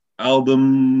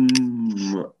Album,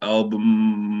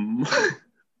 album,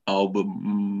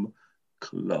 album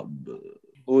club.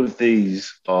 All of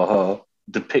these are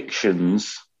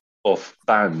depictions of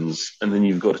bands, and then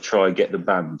you've got to try and get the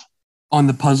band. On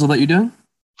the puzzle that you're doing?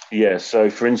 Yeah,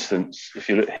 so for instance, if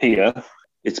you look here,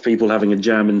 it's people having a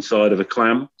jam inside of a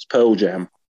clam. It's Pearl Jam.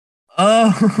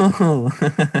 Oh,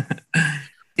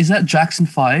 is that Jackson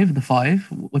 5? The 5?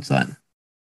 What's that?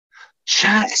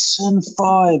 Jackson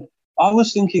 5. I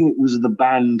was thinking it was the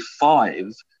band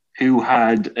 5 who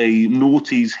had a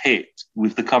noughties hit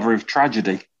with the cover of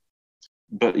Tragedy.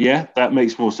 But yeah, that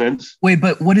makes more sense. Wait,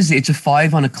 but what is it? It's a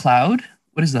 5 on a cloud?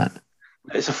 What is that?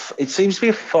 It seems to be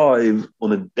a 5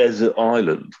 on a desert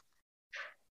island.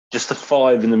 Just a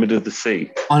 5 in the middle of the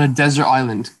sea. On a desert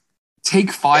island.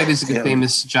 Take 5 is like a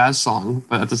famous jazz song,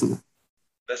 but that doesn't...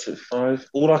 That's it, 5.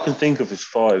 All I can think of is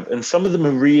 5. And some of them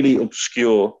are really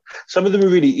obscure. Some of them are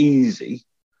really easy.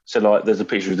 So, like, there's a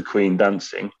picture of the Queen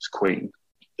dancing. It's Queen.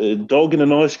 A dog in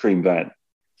an ice cream van.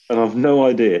 And I've no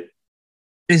idea.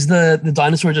 Is the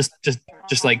dinosaur just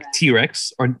like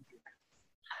T-Rex or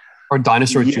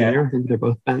Dinosaur Jr.? I think they're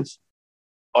both bands.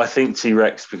 I think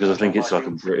T-Rex because I think it's like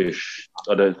a British.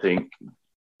 I don't think.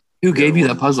 Who gave you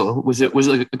that puzzle? Was it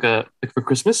like for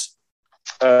Christmas?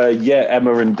 Yeah,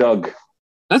 Emma and Doug.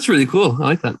 That's really cool. I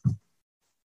like that.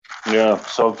 Yeah,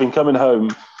 so I've been coming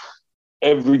home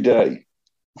every day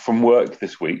from work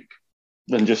this week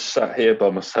and just sat here by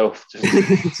myself,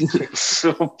 just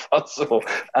sort of puzzle.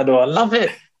 And I love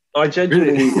it. I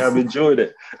genuinely have enjoyed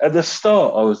it. At the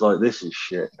start, I was like, this is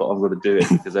shit, but I'm going to do it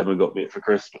because Emma got me it for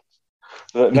Christmas.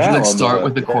 But Did you start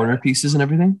with the corner pieces and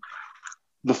everything?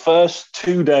 The first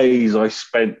 2 days I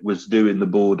spent was doing the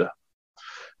border.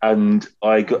 And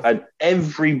I got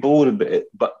every border bit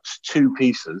but 2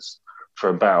 pieces for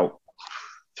about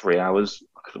 3 hours.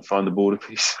 I couldn't find the border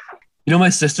piece. You know, my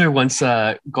sister once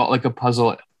got like a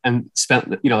puzzle and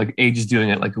spent like ages doing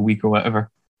it, like a week or whatever.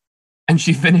 And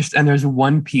she finished, and there's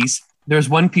one piece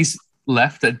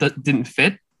left that didn't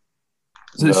fit.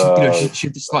 So she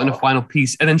had to slot in a final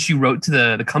piece, and then she wrote to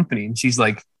the company, and she's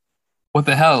like, "What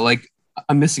the hell? Like,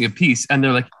 I'm missing a piece." And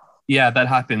they're like, "Yeah, that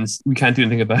happens. We can't do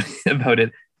anything about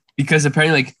it because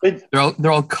apparently, like,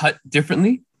 they're all cut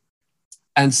differently,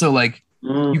 and so like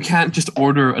you can't just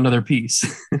order another piece."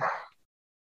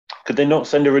 Could they not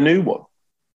send her a new one?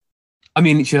 I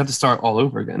mean, she'd have to start all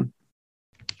over again.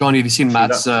 Johnny, have you seen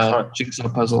Matt's jigsaw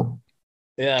puzzle?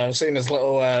 Yeah, I've seen his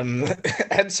little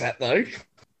headset, though.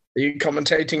 Are you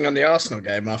commentating on the Arsenal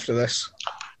game after this?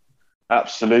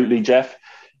 Absolutely, Jeff.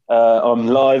 I'm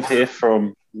live here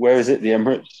from, where is it, the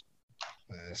Emirates?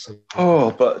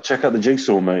 But check out the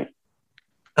jigsaw, mate.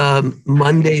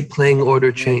 Monday playing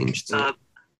order changed.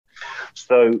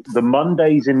 So the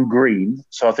Monday's in green,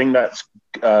 so I think that's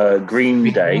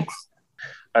Green Day.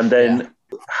 And then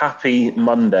Happy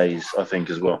Mondays, I think,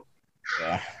 as well.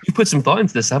 Yeah. You put some thought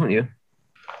into this, haven't you?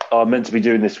 I'm meant to be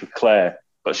doing this with Claire,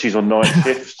 but she's on night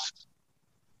shifts.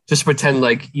 Just pretend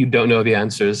like you don't know the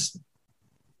answers.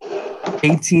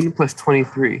 18 plus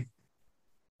 23.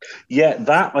 Yeah,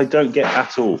 that I don't get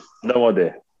at all. No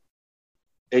idea.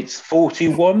 It's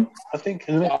 41, I think,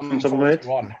 isn't it?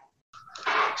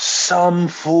 Some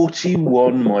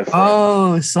 41, my friend.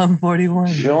 Oh, some 41.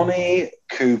 Johnny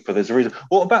Cooper. There's a reason.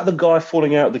 What about the guy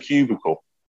falling out of the cubicle?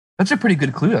 That's a pretty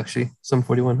good clue, actually. Some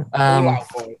 41.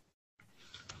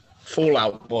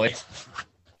 Fallout Boy.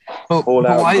 But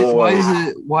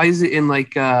why is it in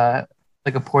like a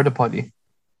porta potty?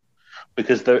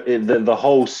 Because the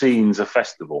whole scene's a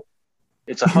festival.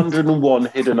 It's 101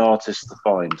 hidden artists to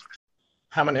find.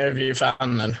 How many have you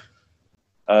found then?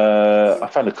 I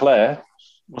found a Claire.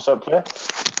 What's up, Claire?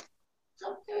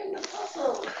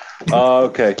 Oh,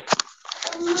 okay.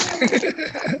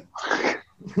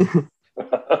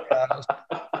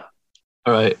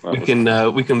 All right, we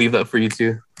can leave that for you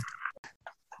too.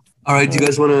 All right, do you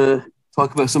guys want to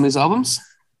talk about some of these albums?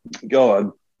 Go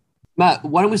on, Matt.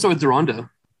 Why don't we start with Durando?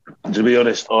 To be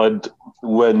honest,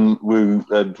 when we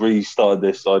had restarted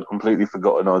this, I'd completely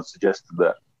forgotten I'd suggested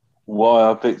that. Why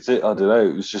I picked it, I don't know.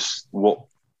 It was just what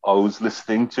I was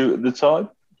listening to at the time,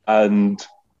 and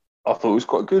I thought it was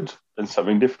quite good and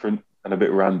something different and a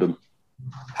bit random.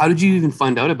 How did you even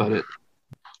find out about it?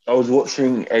 I was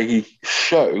watching a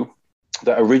show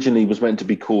that originally was meant to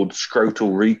be called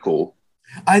Scrotal Recall.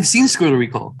 I've seen Scrotal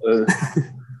Recall.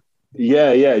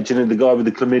 Yeah. Do you know the guy with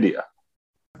the chlamydia?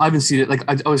 I haven't seen it. Like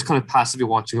I was kind of passively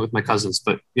watching it with my cousins,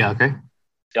 but yeah, okay.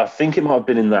 I think it might have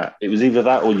been in that. It was either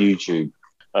that or YouTube,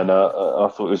 and I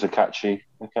thought it was a catchy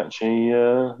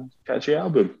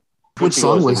album. What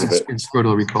song was it in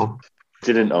Scrotal Recall?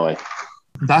 Didn't I?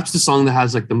 That's the song that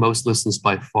has like the most listens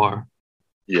by far.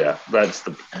 Yeah, that's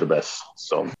the best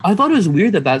song. I thought it was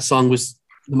weird that song was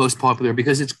the most popular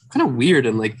because it's kind of weird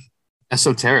and like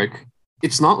esoteric.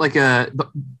 It's not like the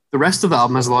rest of the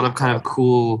album has a lot of kind of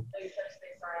cool,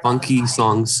 funky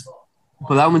songs,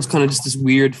 but that one's kind of just this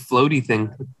weird floaty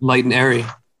thing, light and airy.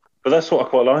 But that's what I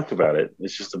quite like about it.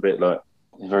 It's just a bit like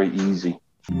very easy.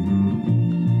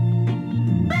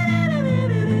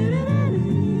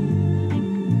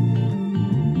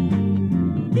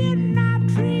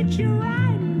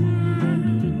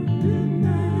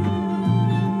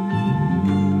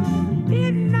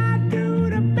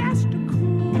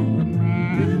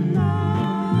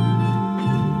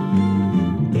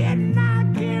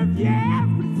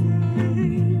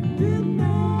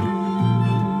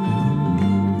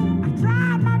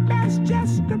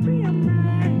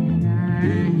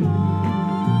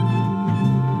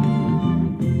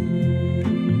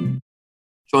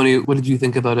 Johnny, what did you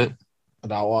think about it?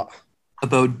 About what?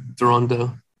 About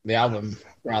Durando. The album,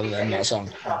 rather than that song.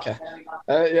 Okay.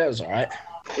 Yeah, it was all right.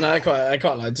 No, I quite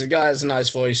liked it. The guy has a nice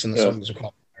voice, and the songs are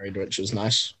quite varied, which was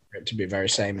nice for it to be very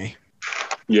samey.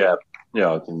 Yeah,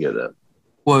 I can get that.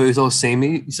 Well, it was all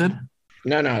samey, you said?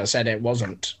 No, I said it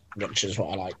wasn't, which is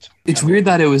what I liked. It's weird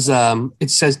that it was, it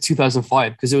says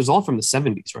 2005, because it was all from the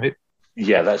 70s, right?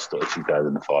 Yeah, that's not a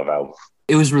 2005 album.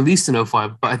 It was released in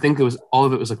 05, but I think all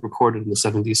of it was like recorded in the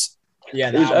 70s. Yeah,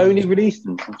 it was only released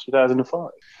in 2005.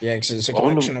 Yeah, because it's a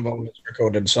collection of all his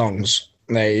recorded songs.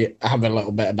 They have a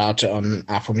little bit about it on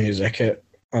Apple Music.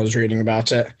 I was reading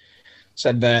about it.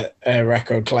 Said that a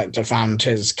record collector found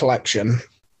his collection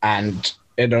and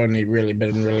it only really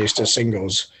been released as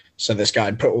singles. So this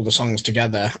guy put all the songs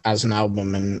together as an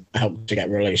album and helped to get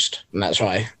released. And that's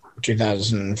why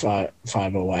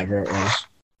 2005 or whatever it was.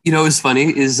 You know what's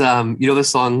funny is, you know the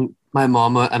song My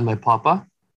Mama and My Papa?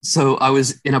 So I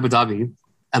was in Abu Dhabi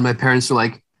and my parents were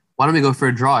like, why don't we go for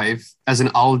a drive? As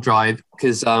in, I'll drive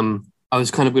because I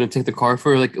was kind of going to take the car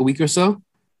for like a week or so.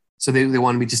 So they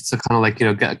wanted me just to kind of like, you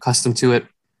know, get accustomed to it.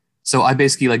 So I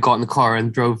basically like got in the car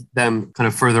and drove them kind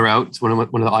of further out to one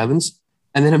of the islands.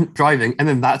 And then I'm driving and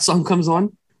then that song comes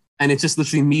on. And it's just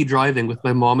literally me driving with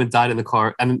my mom and dad in the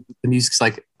car. And the music's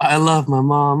like, I love my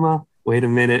mama. Wait a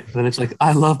minute. And then it's like,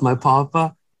 I love my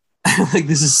papa. Like,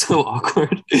 this is so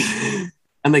awkward.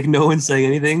 And like, no one's saying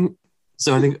anything.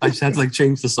 So I think I just had to like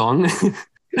change the song. Did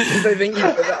they think you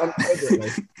put that on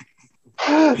deliberately?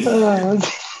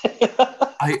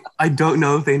 I don't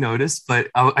know if they noticed, but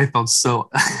I felt so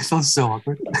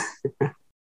awkward.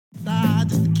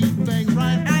 Just to keep things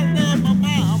right. I love my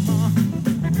mama.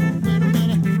 Wait a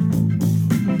minute.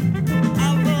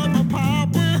 I love my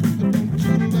papa. Don't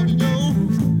you love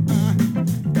yours?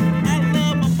 I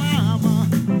love my mama.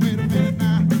 Wait a minute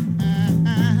now.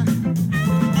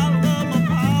 I love my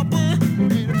papa.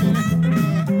 Wait a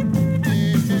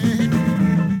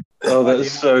minute. Oh,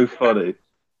 that's so funny.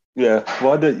 Yeah.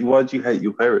 Why do you hate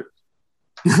your parents?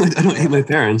 I don't hate my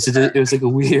parents. It was like a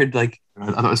weird, like,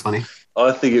 I thought it was funny.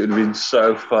 I think it would have been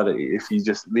so funny if you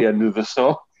just, at the end of the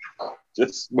song,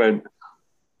 just went,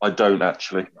 I don't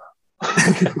actually.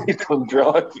 Keep on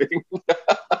driving.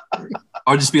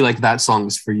 Or just be like, that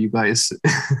song's for you guys.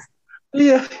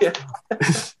 Yeah.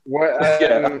 Which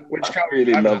car I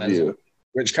really love you.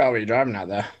 Which car were you driving out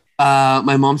there?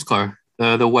 My mom's car,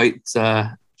 the white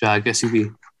Jag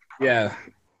SUV. Yeah.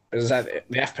 Is that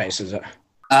the F-Pace, is it?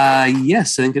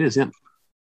 Yes, I think it is, yeah.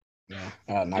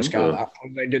 Yeah, nice car. That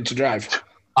was very good to drive.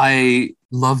 I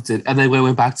loved it. And then when I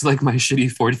went back to like my shitty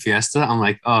Ford Fiesta, I'm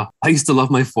like, oh, I used to love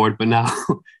my Ford, but now,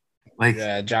 like,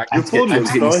 yeah, Jack. Your Ford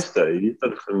looks nice though. You've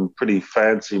done some pretty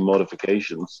fancy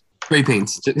modifications. Spray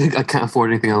paint. I can't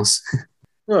afford anything else.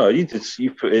 No, you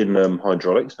put in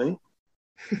hydraulics, didn't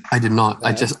you? I did not.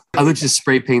 I literally just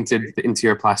spray painted the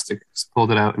interior plastic, just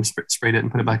pulled it out and sprayed it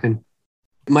and put it back in.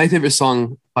 My favorite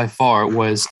song by far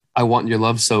was I Want Your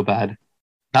Love So Bad.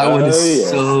 That one is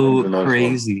so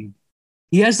crazy. One.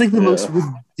 He has like the most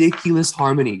ridiculous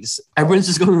harmonies. Everyone's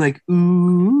just going like,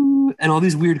 ooh, and all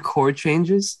these weird chord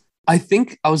changes. I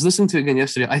think I was listening to it again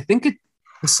yesterday. I think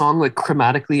the song like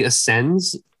chromatically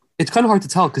ascends. It's kind of hard to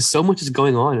tell because so much is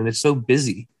going on and it's so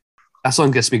busy. That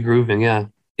song gets me grooving, yeah.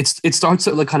 It starts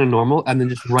out like kind of normal and then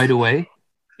just right away,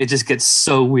 it just gets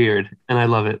so weird and I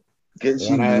love it. Gets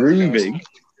you grooving.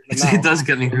 It does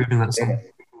get me grooving, that song.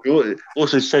 It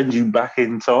also sends you back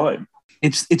in time.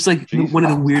 It's like one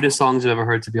of the weirdest songs I've ever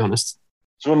heard, to be honest.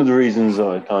 It's one of the reasons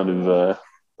I kind of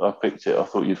I picked it. I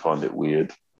thought you'd find it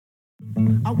weird.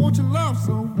 I want your love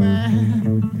so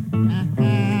bad,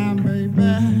 baby.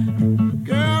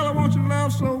 Girl, I want your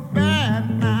love so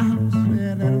bad now.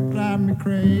 Said that'll drive me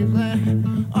crazy.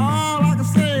 All I can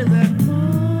say is that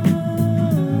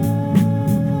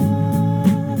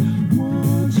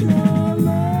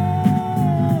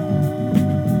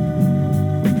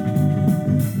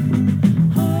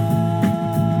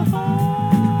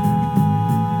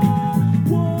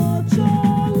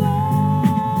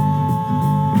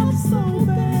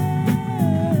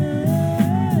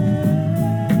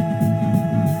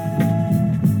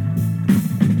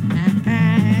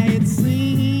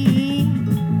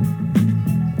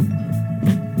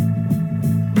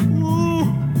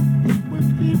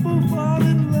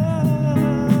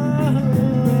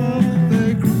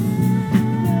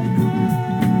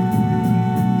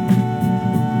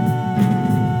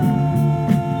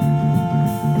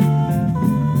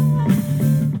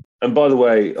And by the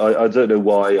way, I don't know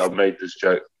why I made this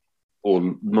joke,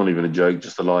 or not even a joke,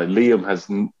 just a lie. Liam has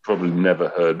probably never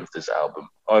heard of this album.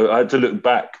 I had to look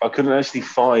back. I couldn't actually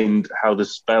find how to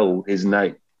spell his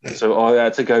name. So I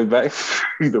had to go back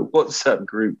through the WhatsApp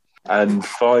group and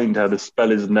find how to spell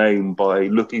his name by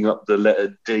looking up the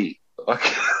letter D.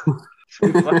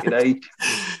 Fucking age.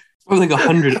 Probably like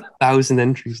 100,000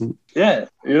 entries. Yeah.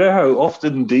 You know how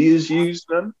often D is used,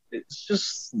 man?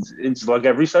 It's like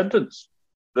every sentence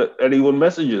that anyone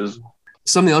messages.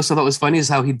 Something else I thought was funny is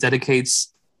how he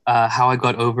dedicates How I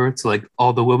Got Over to like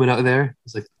all the women out there.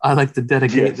 It's like, I like to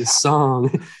dedicate this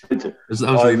song. I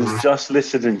was just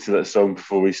listening to that song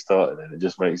before we started and it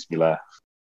just makes me laugh.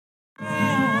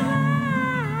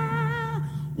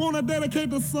 Wanna dedicate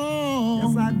the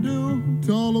song, yes I do,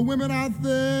 to all the women out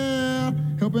there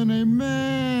helping a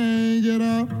man get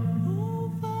up.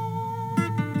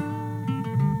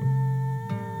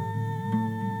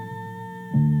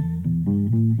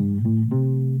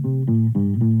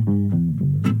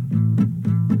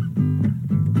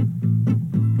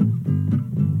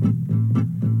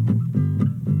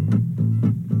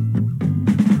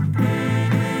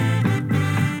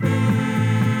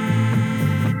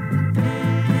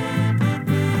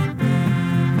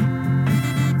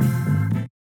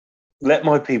 Let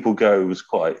My People Go was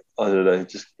quite, I don't know,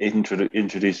 just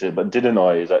introduce it. But Didn't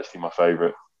I is actually my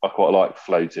favourite. I quite like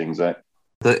Floating, Zach.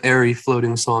 The airy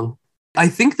floating song. I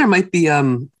think there might be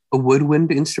a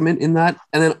woodwind instrument in that.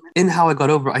 And then in How I Got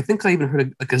Over, I think I even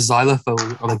heard like a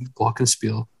xylophone or like a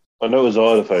glockenspiel. I know what a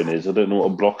xylophone is. I don't know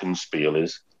what a glockenspiel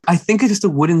is. I think it's just a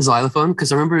wooden xylophone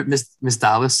because I remember Miss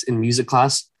Dallas in music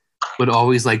class would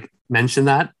always like mention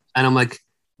that. And I'm like,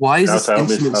 why is this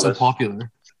instrument so popular?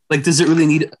 Like, does it really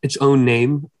need its own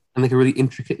name and like a really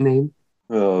intricate name?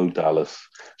 Oh, Dallas.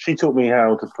 She taught me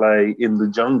how to play In the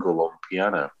Jungle on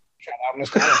piano. Shout out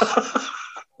Miss Dallas.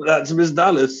 That's Miss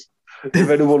Dallas. If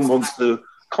anyone wants to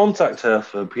contact her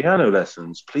for piano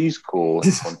lessons, please call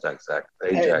and contact Zach.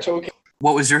 Hey,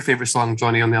 What was your favorite song,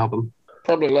 Johnny, on the album?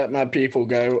 probably Let My People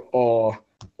Go or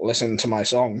Listen to My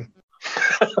Song.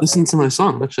 Listen to My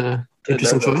Song. That's a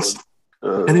interesting choice.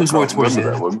 I think it was more towards the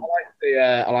end.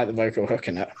 I like the vocal hook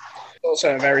in it.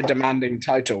 Also a very demanding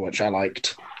title, which I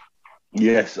liked.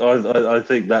 Yes, I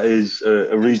think that is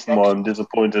a reason why I'm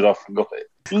disappointed I forgot it.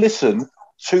 Listen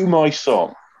to My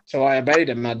Song. So I obeyed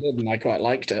him, I did, and I quite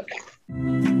liked it.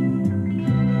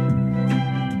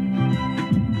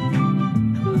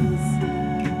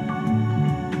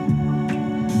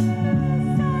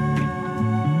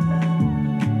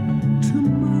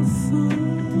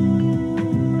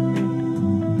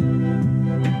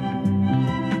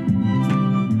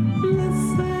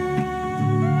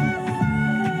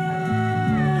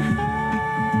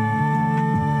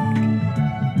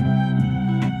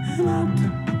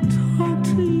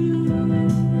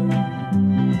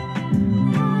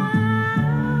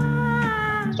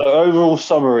 So overall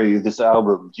summary of this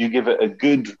album, do you give it a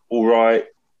good, all right,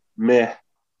 meh,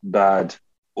 bad,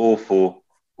 awful,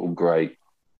 or great?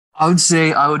 I would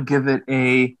say I would give it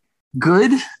a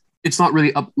good. It's not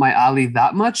really up my alley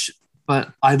that much,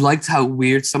 but I liked how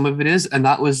weird some of it is. And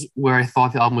that was where I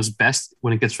thought the album was best,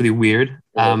 when it gets really weird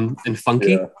and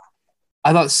funky. Yeah.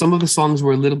 I thought some of the songs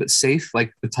were a little bit safe.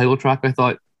 Like the title track, I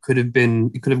thought it could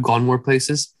have gone more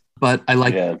places. But I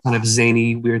like kind of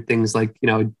zany, weird things like, you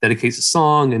know, it dedicates a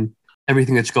song and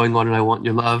everything that's going on and I Want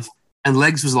Your Love. And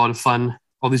Legs was a lot of fun.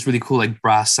 All these really cool like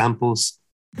brass samples.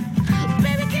 Baby,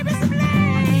 give me some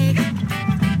leg.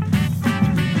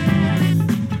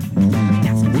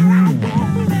 That's what I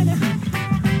want, baby.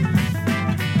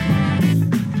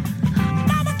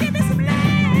 Mama, give me some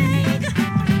leg.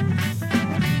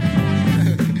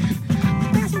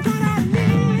 That's what I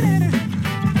need.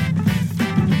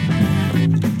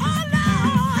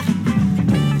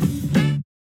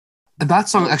 That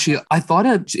song, actually, I thought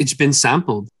it's been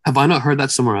sampled. Have I not heard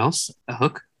that somewhere else? A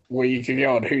hook? Well, you can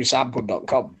go on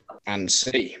whosampled.com and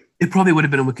see. It probably would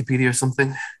have been on Wikipedia or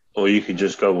something. Or you could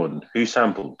just go on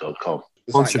whosampled.com.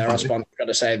 It's like they're got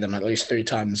to say them at least 3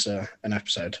 times an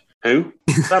episode. Who?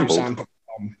 Sampled?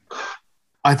 Whosampled.com.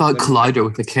 I thought Collider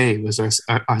with a K was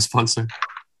our sponsor.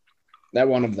 They're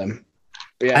one of them.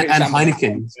 But yeah, and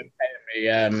Heineken.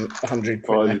 Paid me 100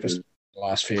 quid an episode.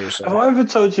 Last few. So. Have I ever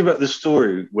told you about the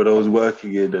story when I was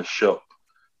working in a shop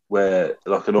where,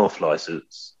 like, an off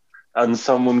license, and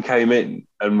someone came in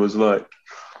and was like,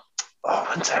 "Oh, I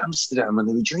went to Amsterdam and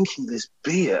they were drinking this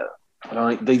beer.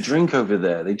 Like, they drink over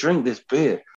there. They drink this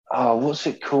beer. Oh, what's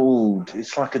it called?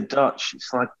 It's like a Dutch.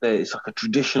 It's like a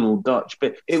traditional Dutch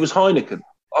beer. It was Heineken."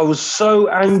 I was so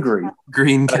angry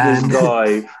Green at can. this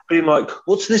guy being like,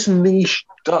 "What's this niche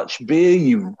Dutch beer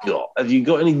you've got? Have you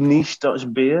got any niche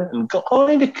Dutch beer?" And got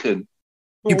Heineken.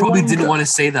 He probably didn't Wanker. want to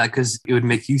say that because it would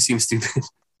make you seem stupid.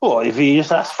 What if he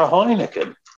just asked for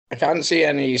Heineken? I can't see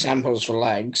any samples for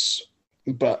Legs,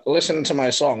 but Listen to My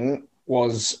Song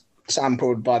was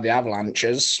sampled by the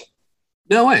Avalanches.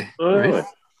 No way. Oh, Right.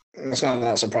 It's not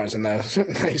that surprising though.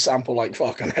 They sample like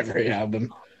fuck on every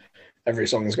album. Every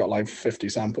song's got like 50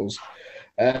 samples.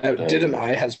 Didn't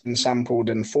I has been sampled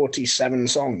in 47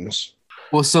 songs.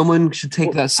 Well, someone should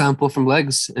take that sample from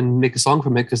Legs and make a song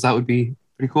from it because that would be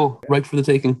pretty cool. Right for the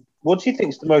taking. What do you think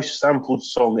is the most sampled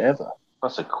song ever?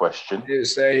 That's a question.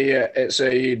 It's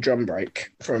a drum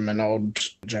break from an old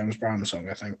James Brown song,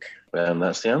 I think. And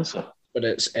that's the answer. But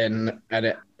it's in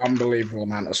an unbelievable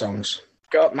amount of songs.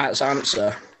 Got Matt's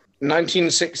answer.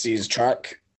 1960s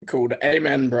track called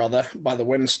Amen Brother by the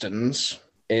Winstons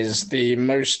is the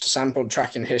most sampled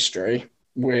track in history,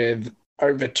 with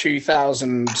over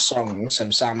 2,000 songs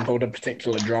have sampled a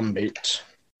particular drum beat.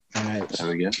 And it's, There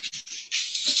we go.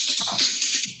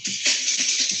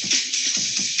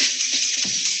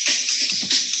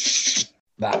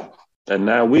 that. And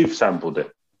now we've sampled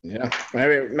it. Yeah.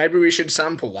 Maybe we should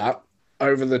sample that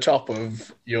over the top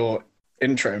of your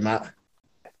intro, Matt.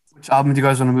 Which album do you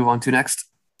guys want to move on to next?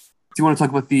 Do you want to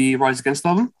talk about the Rise Against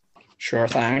album? Sure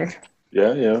thing.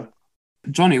 Yeah.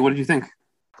 Johnny, what did you think?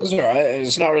 It's all right.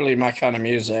 It's not really my kind of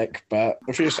music, but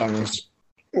a few songs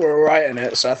were all right in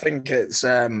it. So I think it's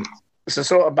the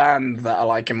sort of band that I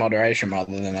like in moderation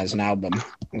rather than as an album.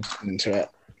 Listening to it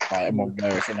like in one go,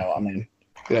 if you know what I mean.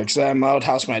 Yeah, because my old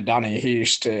housemate Danny, he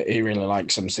really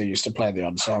likes them, so he used to play the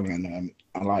odd song, and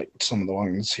I liked some of the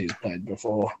ones he's played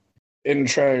before.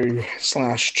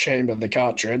 Intro/Chamber the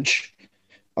Cartridge.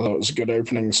 I thought it was a good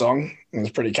opening song. It was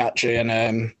pretty catchy, and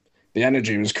the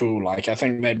energy was cool. Like, I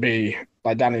think they'd be,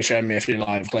 like Danny showed me a few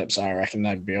live clips, I reckon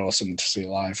they'd be awesome to see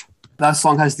live. That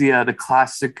song has the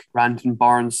classic Brandon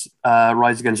Barnes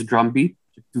Rise Against drum beat.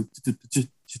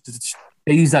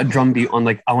 They use that drum beat on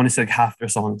I want to say half their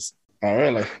songs. Oh,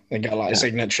 really? They got a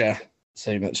signature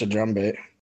drum beat.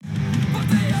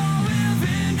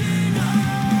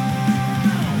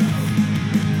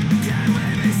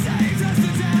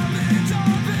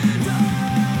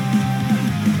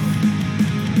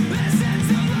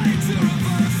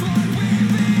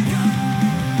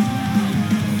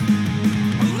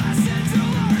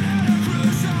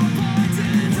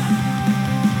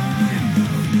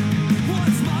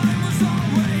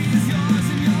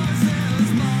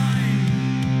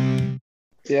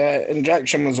 Yeah,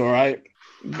 Injection was all right,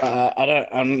 but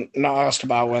I'm not asked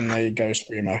about when they go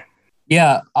screamo.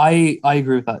 Yeah, I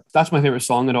agree with that. That's my favorite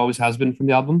song. It always has been from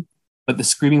the album. But the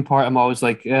screaming part, I'm always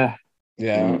like, yeah.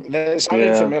 Yeah, it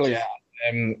sounded familiar.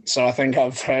 So I think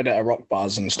I've heard it at rock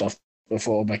bars and stuff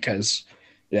before because,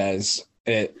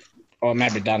 or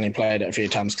maybe Danny played it a few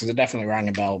times because it definitely rang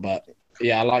a bell. But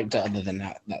yeah, I liked it other than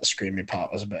that. That screamy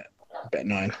part was a bit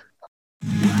annoying.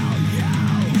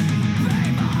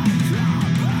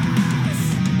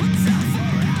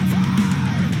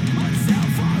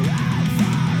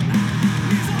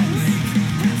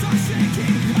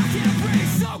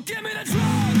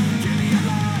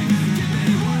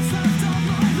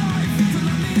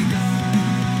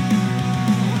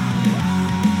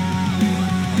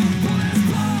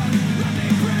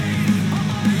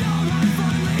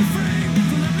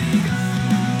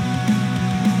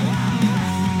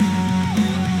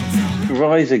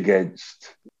 Rise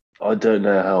Against, I don't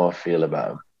know how I feel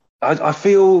about him. I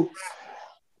feel,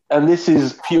 and this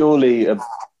is purely a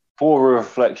poorer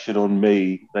reflection on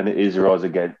me than it is Rise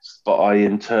Against, but I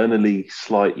internally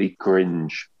slightly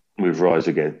cringe with Rise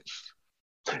Against.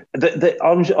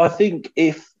 I think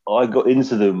if I got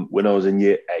into them when I was in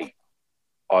year 8,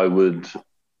 I would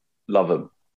love them,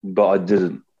 but I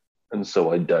didn't, and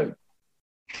so I don't.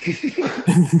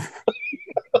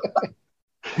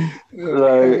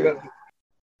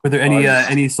 Were there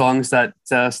any songs that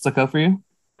stuck out for you?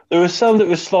 There were some that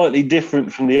were slightly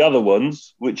different from the other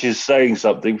ones, which is saying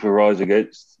something for Rise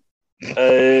Against.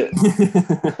 The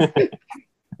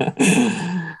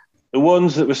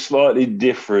ones that were slightly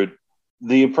different,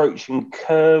 the Approaching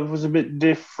Curve was a bit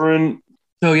different.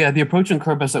 So yeah, the Approaching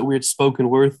Curve has that weird spoken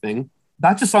word thing.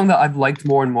 That's a song that I've liked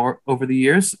more and more over the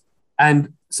years.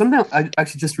 And something I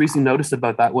actually just recently noticed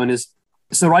about that one is,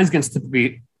 so Rise Against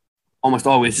typically almost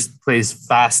always just plays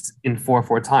fast in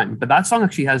 4/4 time. But that song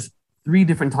actually has 3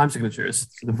 different time signatures.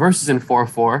 The verse is in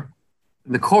 4/4.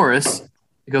 The chorus,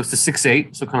 it goes to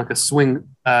 6/8, so kind of like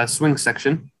a swing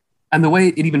section. And the way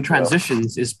it even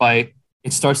transitions is by,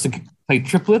 it starts to play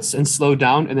triplets and slow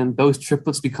down, and then those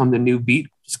triplets become the new beat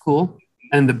which is cool.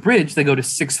 And the bridge, they go to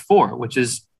 6/4, which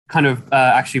is kind of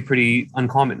actually pretty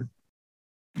uncommon.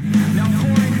 Now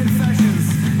pouring confessions,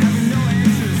 having no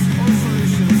answers or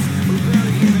solutions. We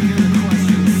barely even hear the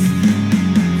questions.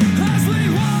 As we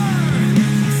were,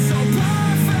 so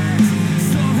perfect,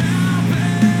 so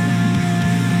happy.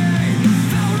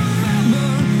 They'll remember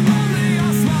only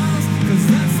our smiles, 'cause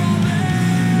that's all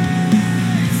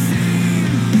they've seen.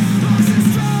 Lost in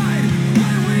stride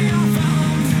when we are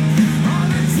found, all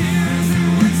the tears in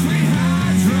which we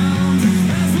had drowned.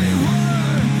 As we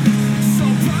were, so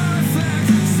perfect,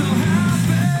 so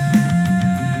happy.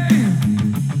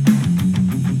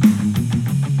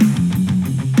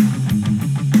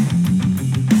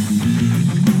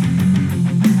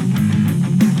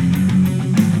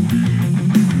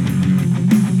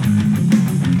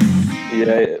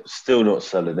 Yeah, still not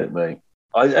selling it, mate.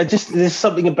 I just, there's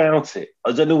something about it.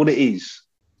 I don't know what it is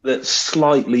that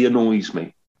slightly annoys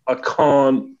me. I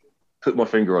can't put my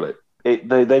finger on it.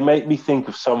 They make me think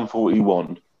of Sum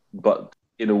 41, but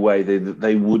in a way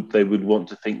they would want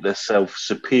to think they're self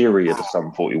superior to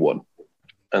Sum 41,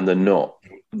 and they're not.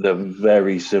 They're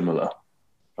very similar,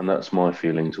 and that's my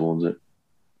feeling towards it.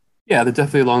 Yeah, they're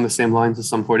definitely along the same lines as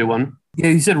Sum 41. Yeah,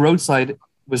 you said Roadside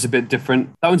was a bit different.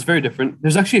 That one's very different.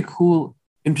 There's actually a cool,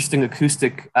 interesting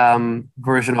acoustic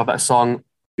version of that song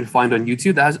you can find on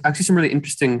YouTube that has actually some really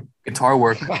interesting guitar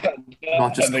work,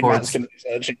 not just chords.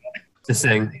 Just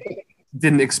saying.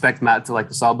 Didn't expect Matt to like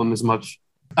this album as much.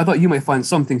 I thought you might find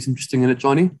some things interesting in it,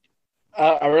 Johnny.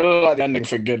 I really like the ending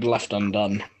for Good Left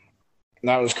Undone.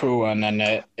 That was cool, and then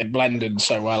it blended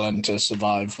so well into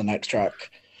Survive, the next track.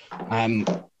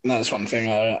 That's one thing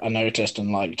I noticed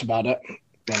and liked about it.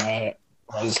 When I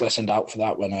was listened out for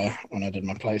that when I did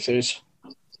my playthroughs.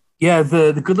 Yeah,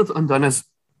 the Good Left Undone has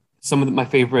some of my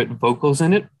favorite vocals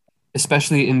in it,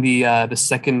 especially in the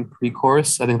second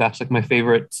pre-chorus. I think that's like my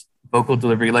favorite vocal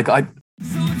delivery. Like I So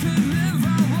I could live,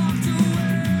 I walked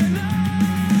away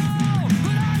now,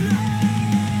 but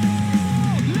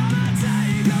I know the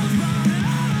day goes by and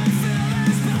I don't feel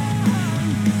as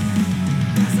bound.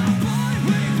 There's a point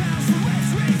we pass from which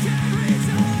we can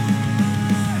return.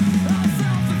 I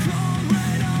felt the cold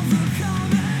weight of the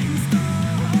coming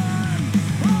storm,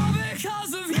 all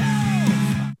because of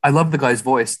you. I love the guy's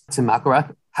voice, Tim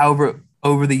McElrath. However,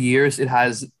 over the years, it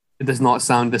does not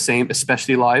sound the same,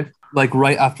 especially live. Like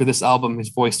right after this album, his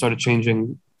voice started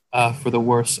changing for the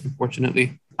worse,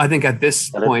 unfortunately. I think at this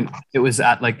point, it was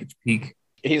at like its peak.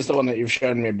 He's the one that you've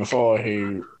shown me before,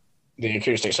 who the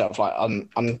acoustic stuff, like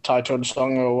Untitled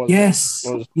Song or what? Yes.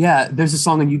 What was- Yeah, there's a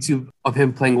song on YouTube of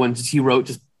him playing one that he wrote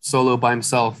just solo by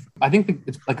himself. I think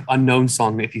it's like unknown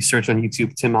song if you search on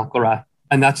YouTube, Tim McElrath.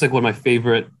 And that's like one of my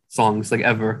favorite songs like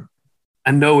ever.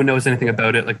 And no one knows anything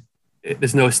about it. Like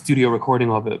there's no studio recording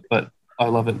of it, but I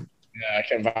love it. Yeah, I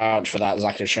can vouch for that.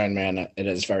 Zach has shown me, and it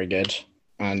is very good.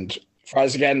 And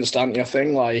Fries Against, aren't your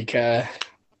thing, like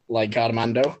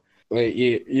Armando?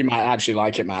 You might actually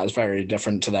like it, Matt. It's very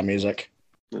different to their music.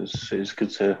 It's good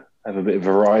to have a bit of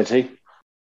variety.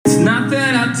 It's not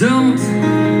that I don't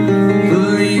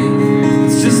believe,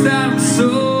 it's just that I'm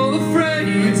so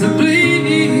afraid to bleed.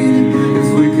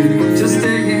 If we could just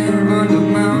stay here under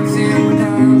mountain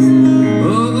paths,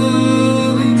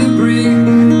 oh, to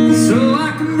breathe, so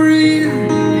I can breathe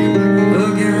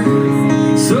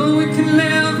again, so we can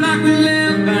live like we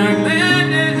lived back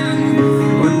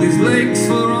then, when these lakes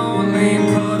were only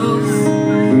puddles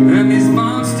and these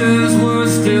monsters were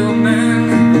still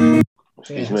men.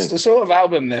 Excuse me. It's the sort of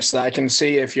album that I can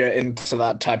see if you're into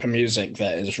that type of music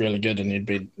that is really good and you'd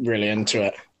be really into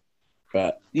it.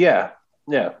 But Yeah.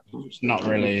 it's not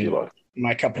really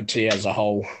my cup of tea as a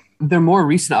whole. Their more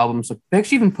recent albums, like, they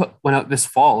actually even went out this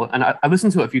fall, and I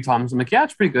listened to it a few times. I'm like, yeah,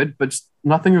 it's pretty good, but just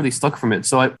nothing really stuck from it.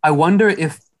 So I wonder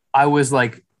if I was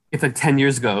like, if like 10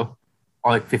 years ago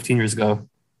or like 15 years ago,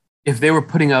 if they were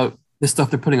putting out the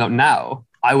stuff they're putting out now,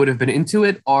 I would have been into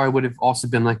it, or I would have also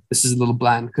been like, this is a little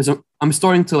bland, because I'm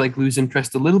starting to like lose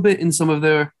interest a little bit in some of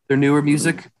their newer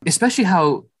music, especially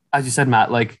how, as you said,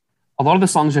 Matt, like a lot of the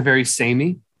songs are very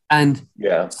samey, and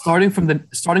Yeah. starting from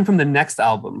the next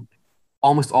album,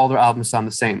 almost all their albums sound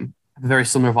the same, have a very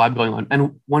similar vibe going on.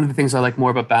 And one of the things I like more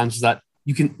about bands is that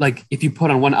you can, like, if you put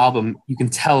on one album, you can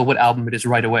tell what album it is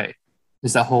right away,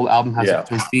 because that whole album has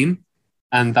its own theme,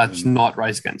 and that's not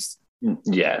Rise Against.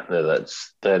 Yeah,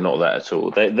 they're not that at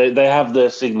all. They have their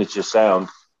signature sound,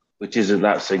 which isn't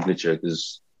that signature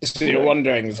because. So you're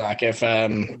wondering, Zach, if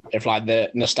like the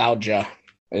nostalgia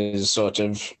is sort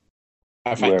of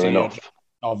affecting you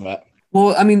of it.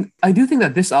 Well, I mean, I do think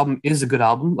that this album is a good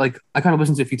album. Like, I kind of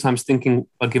listened to it a few times thinking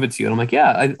I'll give it to you. And I'm like,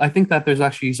 yeah, I think that there's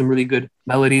actually some really good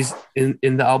melodies in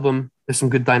the album. There's some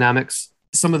good dynamics.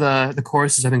 Some of the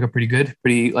choruses I think are pretty good,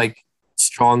 pretty like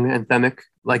strong, anthemic.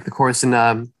 Like the chorus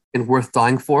in Worth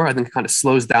Dying For, I think it kind of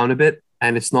slows down a bit,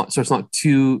 and it's not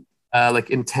too like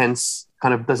intense.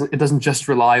 Kind of doesn't just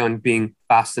rely on being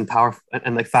fast and powerful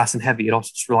and like fast and heavy. It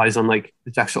also just relies on like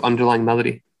its actual underlying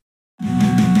melody.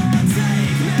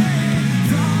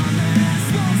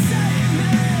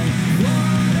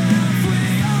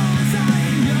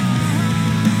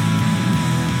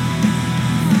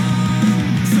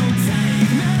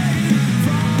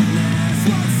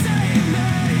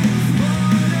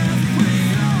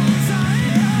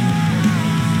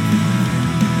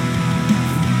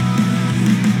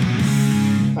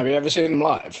 Have you ever seen them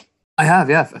live? I have,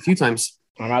 yeah, a few times.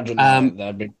 I imagine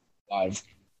they're big live.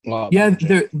 Yeah,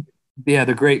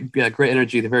 they're great. Yeah, great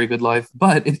energy. They're very good live.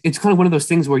 But it's kind of one of those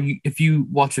things where if you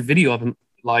watch a video of them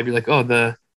live, you're like, oh,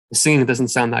 the singing doesn't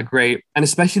sound that great, and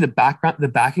especially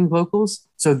the backing vocals.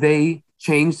 So they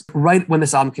changed right when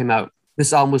this album came out.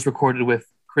 This album was recorded with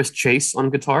Chris Chase on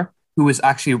guitar, who is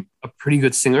actually a pretty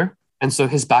good singer, and so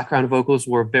his background vocals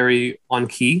were very on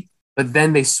key. But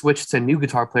then they switched to a new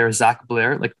guitar player, Zach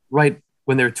Blair, like right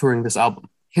when they were touring this album.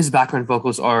 His background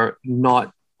vocals are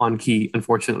not on key,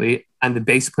 unfortunately. And the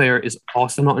bass player is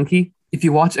also not on key. If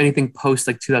you watch anything post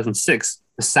like 2006,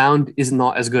 the sound is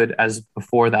not as good as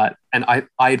before that. And I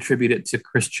attribute it to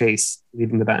Chris Chase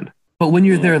leading the band. But when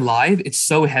you're there live, it's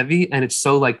so heavy and it's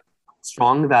so like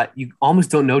strong that you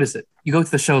almost don't notice it. You go to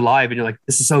the show live and you're like,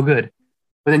 this is so good.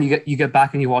 But then you get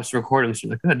back and you watch the recordings,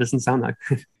 you're like, oh, it doesn't sound that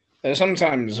good. There's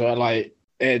sometimes where like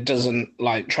it doesn't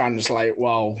like translate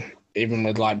well, even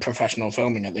with like professional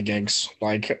filming at the gigs.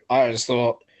 Like I always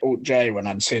thought Alt J, when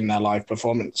I'd seen their live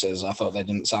performances, I thought they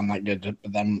didn't sound that good.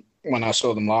 But then when I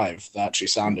saw them live, they actually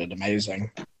sounded amazing.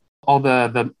 All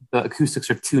the acoustics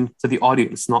are tuned to the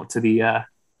audience, not to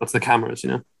the cameras,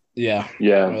 you know? Yeah.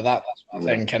 Well, that's what I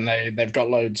think. And they've got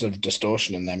loads of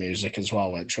distortion in their music as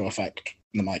well, which will affect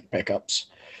the mic pickups.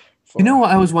 You know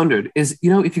what I always wondered is, you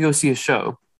know, if you go see a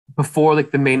show, before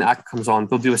like the main act comes on,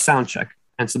 they'll do a sound check,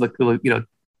 and so like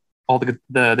all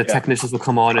the technicians will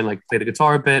come on and like play the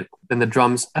guitar a bit, then the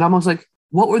drums, and I'm almost like,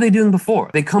 what were they doing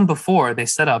before? They come before, they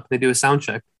set up, they do a sound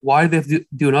check. Why do they have to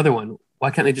do another one?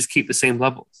 Why can't they just keep the same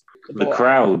levels? The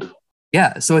crowd.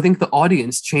 Yeah, so I think the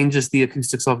audience changes the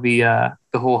acoustics of the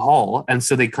whole hall, and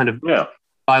so they kind of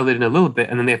dial it in a little bit,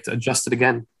 and then they have to adjust it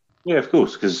again. Yeah, of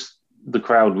course, because the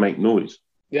crowd make noise.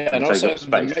 Yeah, and also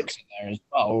the mixing there as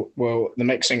well. Well, the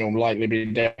mixing will likely be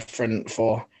different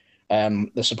for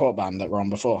the support band that were on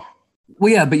before.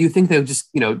 Well, yeah, but you think they'll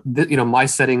just, my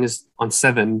setting is on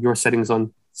 7, your setting's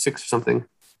on 6 or something.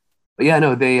 But yeah,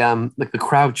 no, they like the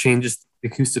crowd changes the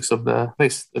acoustics of the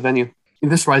place, the venue.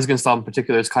 This Rise Against album in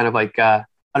particular is kind of like I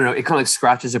don't know, it kind of like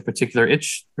scratches a particular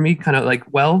itch for me, kind of like,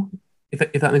 well, if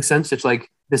that makes sense. It's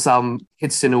like this album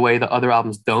hits in a way that other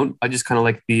albums don't. I just kind of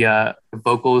like the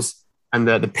vocals and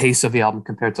the pace of the album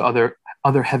compared to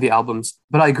other heavy albums.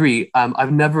 But I agree.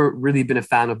 I've never really been a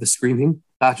fan of the screaming.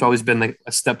 That's always been like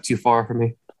a step too far for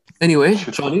me. Anyway,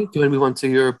 Johnny, do you want to move on to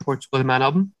your Portugal the Man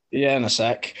album? Yeah, in a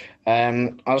sec.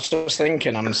 I was just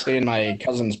thinking, I'm seeing my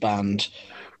cousin's band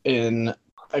in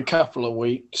a couple of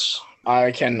weeks.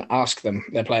 I can ask them.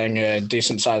 They're playing a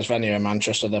decent-sized venue in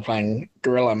Manchester. They're playing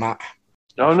Gorilla Mat.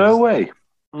 Oh, no way.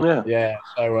 Yeah. Yeah,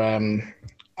 so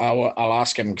I'll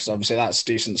ask him, because obviously that's a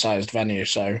decent-sized venue.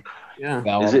 So yeah,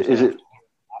 is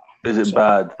it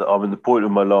bad that I'm in the point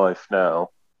of my life now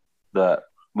that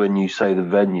when you say the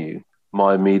venue,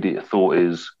 my immediate thought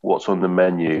is what's on the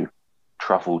menu?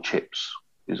 Truffle chips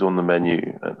is on the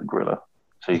menu at the Grilla,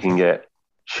 so you can get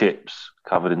chips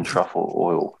covered in truffle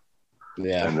oil.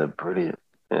 Yeah, and they're brilliant.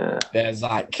 Yeah, there's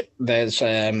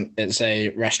it's a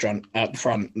restaurant up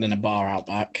front and then a bar out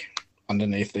back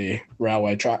underneath the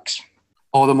railway tracks.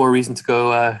 All the more reason to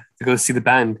go see the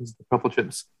band is the truffle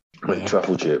chips. Like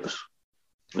truffle chips.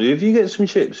 If you get some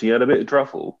chips, you had a bit of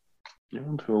truffle, you're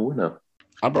onto a winner.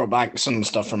 I brought back some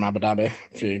stuff from Abu Dhabi,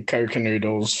 a few coca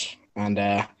noodles and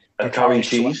a curry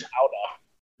cheese. Powder.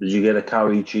 Did you get a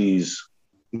curry cheese?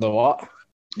 The what?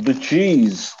 The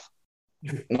cheese.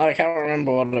 No, I can't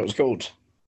remember what it was called.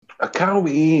 A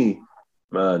curry,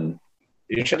 man.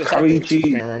 You should have curry cheese.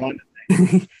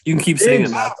 You can keep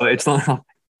saying that, but it's not.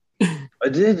 I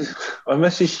did. I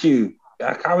messaged you.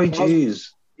 A curry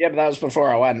cheese. Yeah, but that was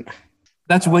before I went.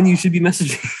 That's when you should be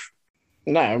messaging.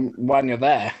 No, when you're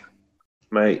there.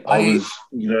 Mate, I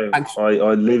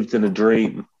lived in a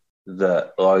dream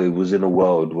that I was in a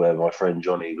world where my friend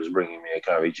Johnny was bringing me a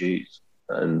curry cheese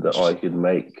and that I could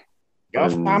make. Go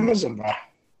off Amazon, bro.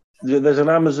 There's an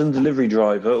Amazon delivery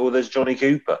driver or there's Johnny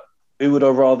Cooper. Who would I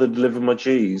rather deliver my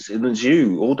cheese? And it's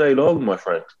you all day long, my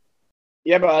friend.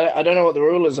 Yeah, but I don't know what the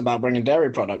rule is about bringing dairy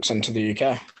products into the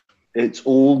UK. It's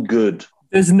all good.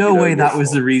 There's no You know, way that what-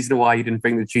 was the reason why you didn't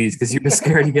bring the cheese, because you were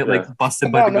scared to get like busted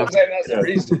No, by I'm the not saying that's Yeah. the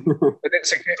reason, but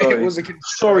Sorry. it was a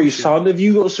Sorry, son, have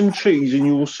you got some cheese in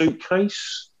your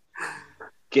suitcase?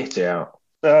 Get out.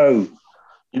 No,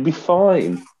 you'll be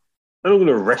fine. They're not going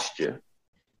to arrest you.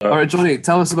 All right, Johnny,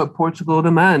 tell us about Portugal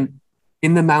the Man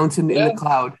in the Mountain in the Yeah.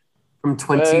 Cloud from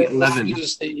 2011. This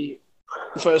is the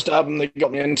first album that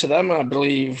got me into them. I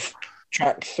believe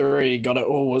track 3, Got It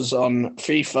All, was on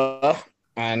FIFA,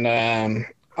 and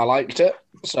I liked it.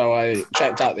 So I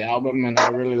checked out the album and I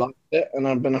really liked it, and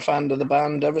I've been a fan of the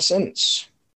band ever since.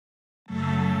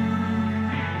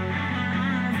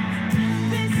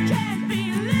 This can't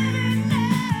be living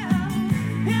now.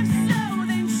 If so,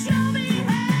 then show me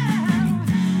how.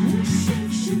 We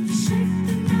shake, shake, shake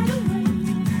the night away.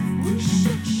 We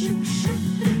shake, shake, shake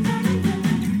the night away.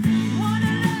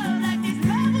 Wanna love like this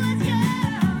love was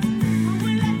young.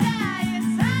 Will I die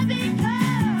as I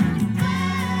become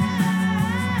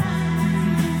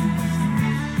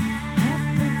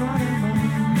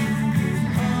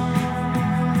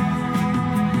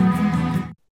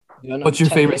You know, What's your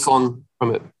 10 favorite years- song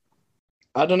from it?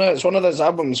 I don't know. It's one of those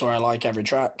albums where I like every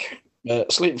track.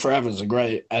 But Sleep Forever is a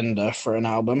great ender for an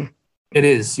album. It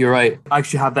is. You're right. I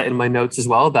actually have that in my notes as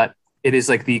well. That it is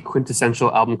like the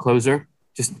quintessential album closer.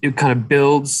 Just it kind of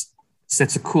builds,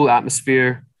 sets a cool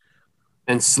atmosphere,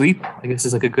 and Sleep, I guess,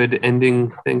 is like a good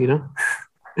ending thing. You know.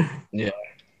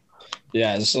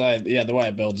 Yeah, it's the way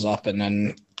it builds up, and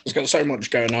then it's got so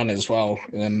much going on as well,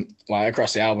 like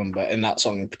across the album, but in that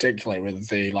song particularly with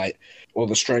the like all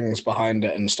the strings behind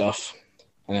it and stuff,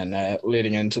 and then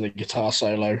leading into the guitar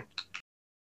solo.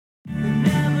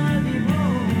 never be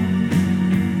home.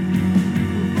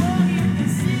 Forget the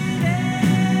city,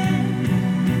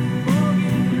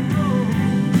 forget the road.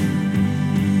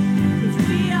 'Cause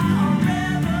we are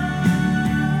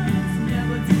rebels,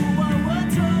 never do what we're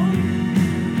told.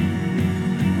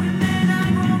 We may not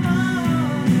grow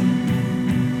up,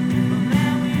 but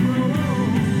man, we grow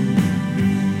old.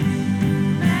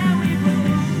 Man, we grow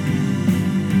old.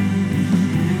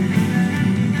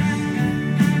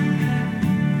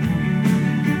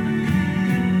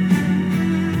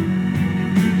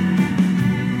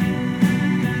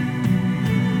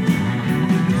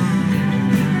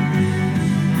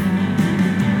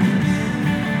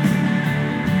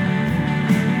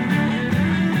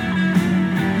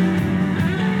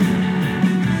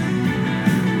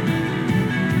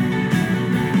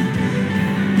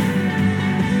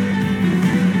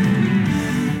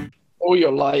 All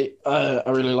Your Light, I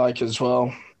really like as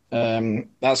well.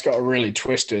 That's got a really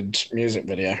twisted music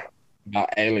video about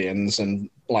aliens and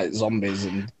like zombies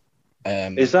and.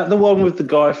 Is that the one with the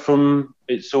guy from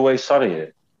It's Always Sunny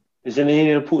Here? Isn't he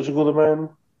in Portugal the Man?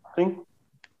 I think.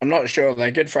 I'm not sure.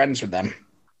 They're good friends with them,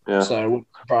 Yeah. so it wouldn't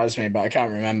surprise me, but I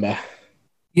can't remember.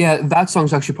 Yeah, that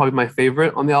song's actually probably my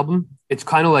favorite on the album. It's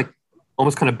kind of like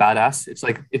almost kind of badass. It's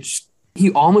like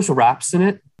he almost raps in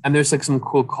it, and there's like some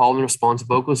cool call and response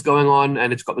vocals going on,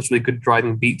 and it's got this really good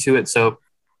driving beat to it. So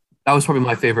that was probably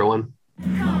my favorite one.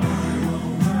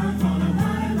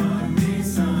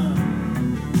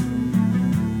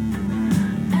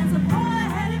 As a boy, I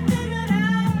had it figured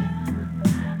out.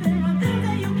 There are things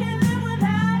that you can't live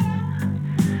without.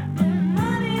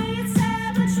 Money, it's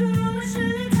sad but true. It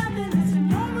surely taught me this.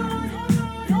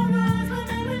 No rules, but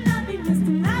they would not be missed.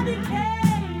 And I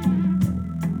became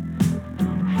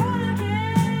born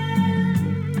again.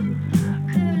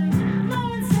 No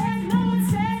one said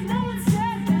there'd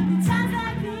be times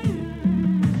like these.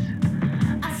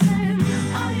 I said,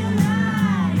 all your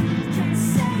life can't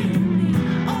save me.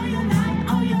 All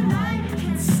your life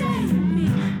can't save me.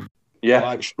 Yeah.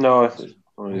 Like- No, it's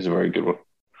a very good one.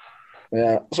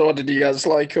 Yeah. So, what did you guys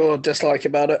like or dislike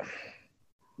about it?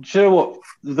 Do you know what?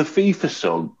 The FIFA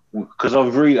song, because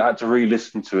I've really had to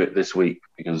re-listen to it this week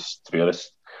because, to be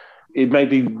honest, it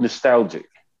made me nostalgic.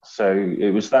 So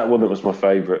it was that one that was my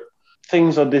favourite.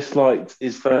 Things I disliked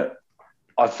is that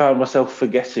I found myself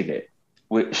forgetting it,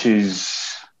 which is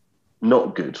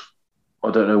not good.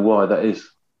 I don't know why that is.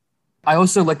 I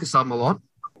also like this album a lot.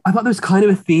 I thought there was kind of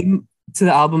a theme to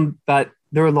the album that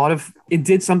there were a lot of, it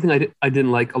did something I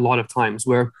didn't like a lot of times,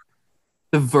 where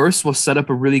the verse will set up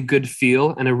a really good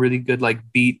feel and a really good like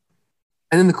beat.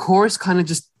 And then the chorus kind of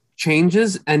just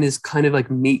changes and is kind of like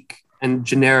meek and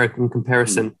generic in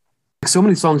comparison. Like so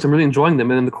many songs, I'm really enjoying them.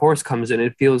 And then the chorus comes in,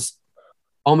 it feels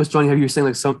almost, Johnny, how you were saying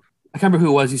like some, I can't remember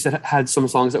who it was, you said had some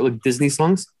songs that were like Disney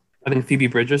songs. I think Phoebe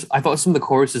Bridgers. I thought some of the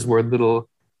choruses were a little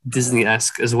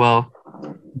Disney-esque as well.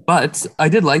 But I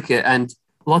did like it. And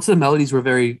lots of the melodies were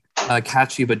very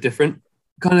catchy but different.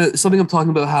 kind of something I'm talking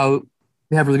about how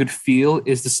they have really good feel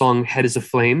is the song Head is a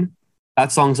Flame.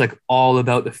 That song's like all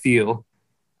about the feel.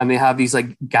 And they have these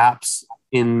like gaps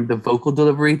in the vocal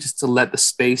delivery just to let the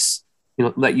space,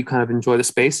 let you kind of enjoy the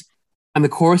space. And the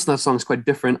chorus in that song is quite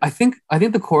different. I think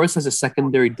the chorus has a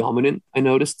secondary dominant, I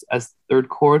noticed, as the third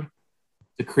chord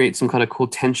to create some kind of cool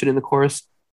tension in the chorus.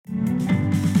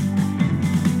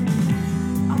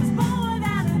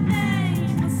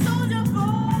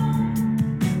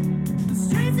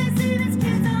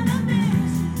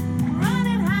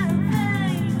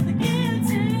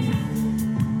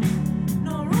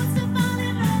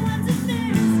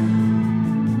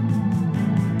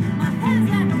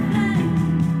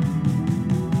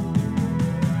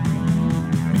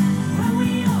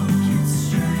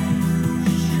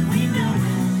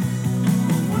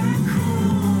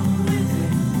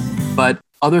 But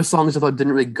other songs I thought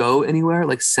didn't really go anywhere,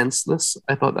 like Senseless.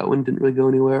 I thought that one didn't really go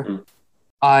anywhere.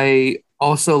 I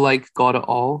also like Got It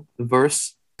All, the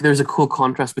verse. There's a cool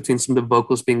contrast between some of the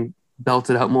vocals being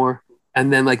belted out more.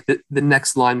 And then like the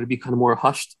next line would be kind of more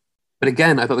hushed. But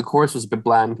again, I thought the chorus was a bit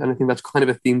bland. And I think that's kind of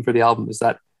a theme for the album, is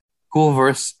that cool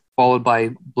verse followed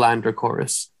by blander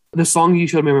chorus. The song you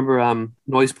showed me, remember,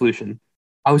 Noise Pollution.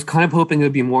 I was kind of hoping it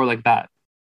would be more like that.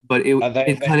 But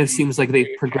it kind of seems like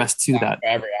they progressed to that. For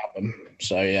every album.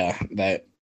 So yeah,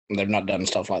 they've not done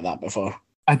stuff like that before.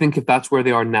 I think if that's where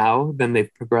they are now, then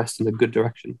they've progressed in a good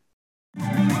direction.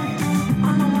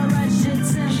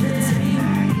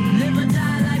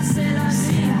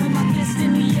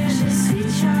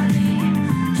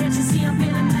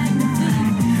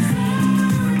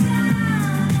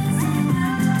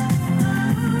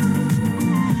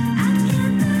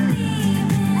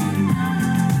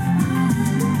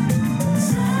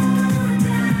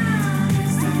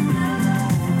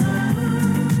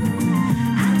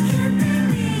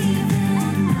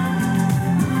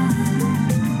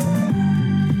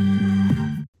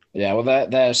 Yeah, well,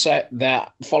 their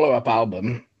follow-up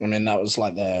album, I mean, that was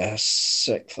like their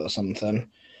 6th or something.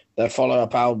 Their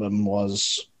follow-up album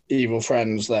was Evil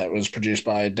Friends, that was produced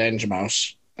by Danger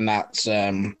Mouse, and that's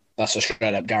a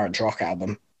straight-up garage rock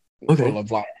album, full of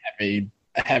like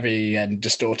heavy and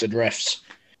distorted riffs.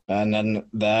 And then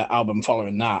the album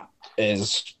following that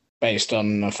is based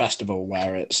on a festival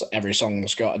where it's every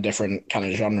song's got a different kind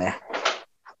of genre.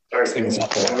 Sorry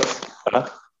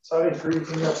for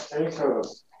eating your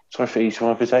potatoes. Sorry for eating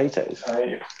my potatoes.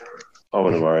 Oh,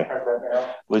 don't worry.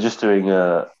 We're just doing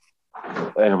an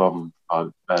album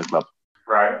club.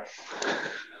 Right.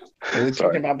 Are we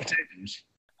talking about potatoes?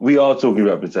 We are talking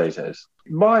about potatoes.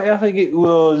 I think it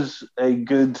was a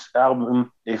good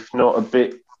album, if not a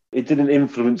bit. It didn't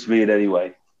influence me in any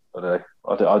way. I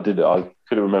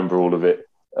couldn't remember all of it.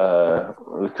 I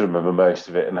couldn't remember most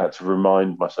of it, and had to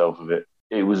remind myself of it.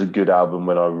 It was a good album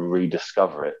when I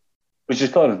rediscover it, which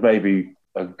is kind of maybe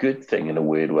a good thing in a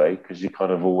weird way, because you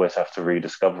kind of always have to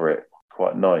rediscover it.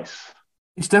 Quite nice.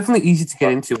 It's definitely easy to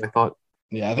get into, I thought.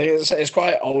 Yeah, I think it's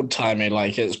quite old-timey,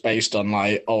 like it's based on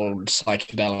like old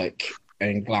psychedelic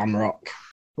and glam rock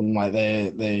from like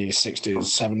the 60s,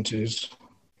 70s.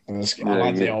 I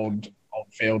like the old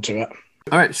feel to it.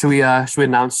 All right, should we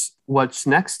announce what's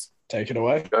next? Take it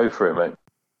away. Go for it, mate.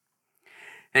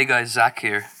 Hey guys, Zach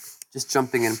here. Just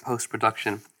jumping in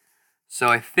post-production. So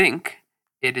I think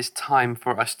it is time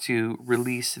for us to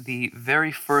release the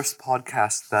very first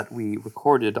podcast that we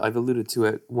recorded. I've alluded to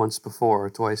it once before, or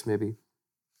twice maybe.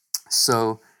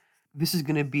 So this is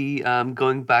going to be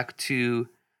going back to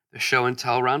the show and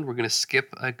tell round. We're going to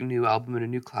skip a new album and a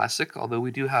new classic, although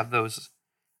we do have those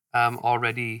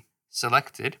already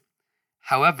selected.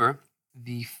 However,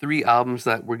 the 3 albums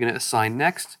that we're going to assign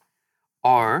next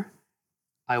are,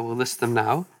 I will list them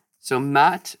now. So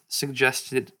Matt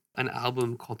suggested an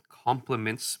album called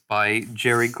Compliments by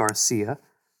Jerry Garcia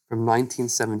from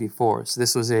 1974. So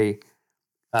this was an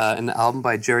album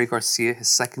by Jerry Garcia, his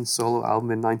second solo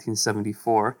album in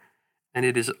 1974, and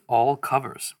it is all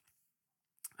covers.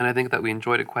 And I think that we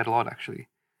enjoyed it quite a lot, actually.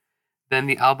 Then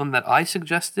the album that I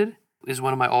suggested is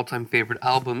one of my all-time favorite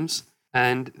albums,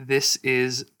 and this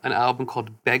is an album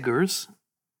called Beggars,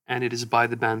 and it is by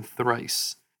the band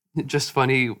Thrice. Just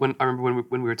funny, I remember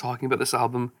when we were talking about this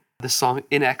album, the song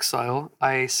In Exile,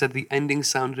 I said the ending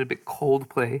sounded a bit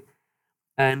Coldplay.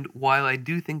 And while I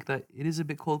do think that it is a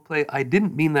bit Coldplay, I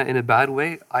didn't mean that in a bad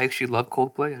way. I actually love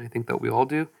Coldplay, and I think that we all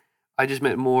do. I just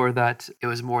meant more that it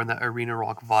was more in that arena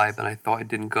rock vibe, and I thought it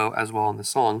didn't go as well in the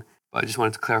song. But I just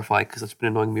wanted to clarify because that's been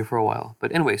annoying me for a while.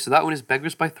 But anyway, so that one is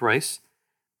Beggars by Thrice,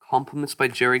 Compliments by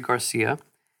Jerry Garcia,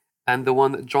 and the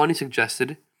one that Johnny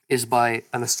suggested is by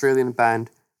an Australian band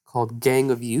called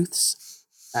Gang of Youths,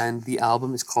 and the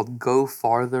album is called Go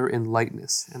Farther in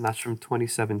Lightness, and that's from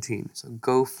 2017. So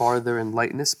Go Farther in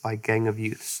Lightness by Gang of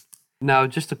Youths. Now,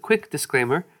 just a quick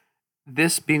disclaimer,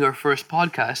 this being our first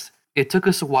podcast, it took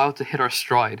us a while to hit our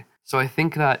stride. So I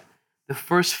think that the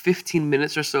first 15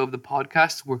 minutes or so of the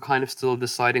podcast, we're kind of still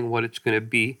deciding what it's going to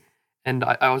be. And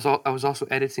I was also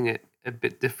editing it a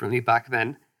bit differently back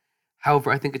then.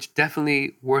 However, I think it's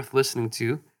definitely worth listening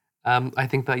to. I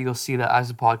think that you'll see that as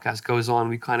the podcast goes on,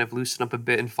 we kind of loosen up a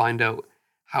bit and find out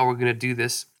how we're going to do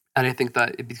this. And I think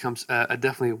that it becomes a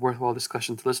definitely worthwhile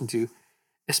discussion to listen to,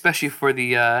 especially for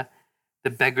the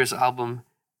Beggars album.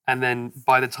 And then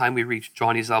by the time we reach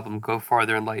Johnny's album, Go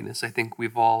Farther in Lightness, I think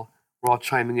we're all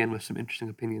chiming in with some interesting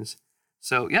opinions.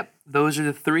 So, yep, those are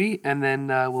the three. And then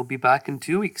we'll be back in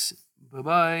 2 weeks.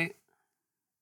 Bye-bye.